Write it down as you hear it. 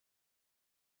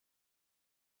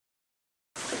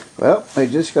Well, I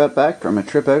just got back from a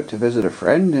trip out to visit a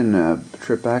friend and a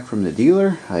trip back from the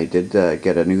dealer. I did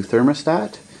get a new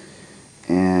thermostat,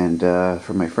 and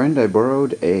from my friend I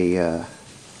borrowed a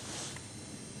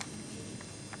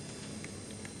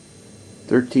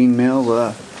 13 mil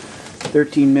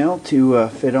to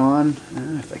fit on,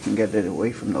 if I can get it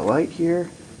away from the light here,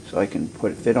 so I can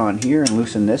fit on here and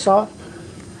loosen this off.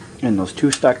 And those two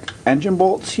stuck engine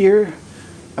bolts here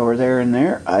over there and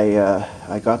there,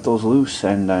 I got those loose,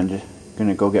 and I'm just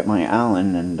gonna go get my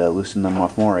Allen and loosen them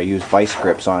off more. I use vice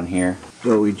grips on here.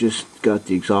 So we just got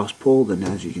the exhaust pulled, and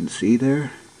as you can see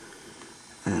there,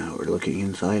 we're looking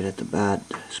inside at the bad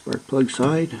spark plug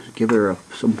side. Give her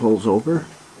some pulls over.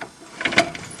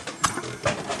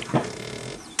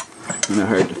 Kind of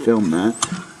hard to film that,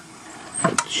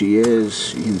 but she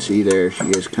is, you can see there, she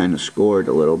is kind of scored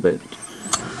a little bit.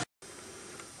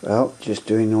 Well, just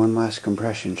doing one last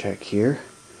compression check here.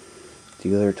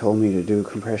 Dealer told me to do a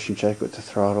compression check with the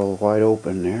throttle wide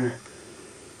open there,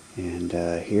 and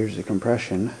here's the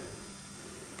compression.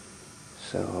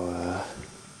 So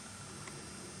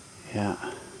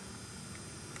yeah,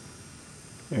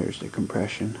 there's the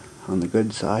compression on the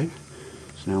good side.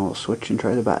 So now we'll switch and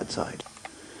try the bad side.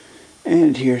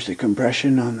 And here's the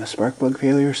compression on the spark plug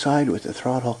failure side with the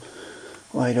throttle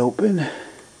wide open.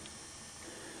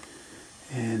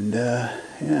 And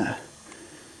yeah,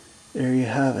 there you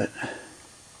have it.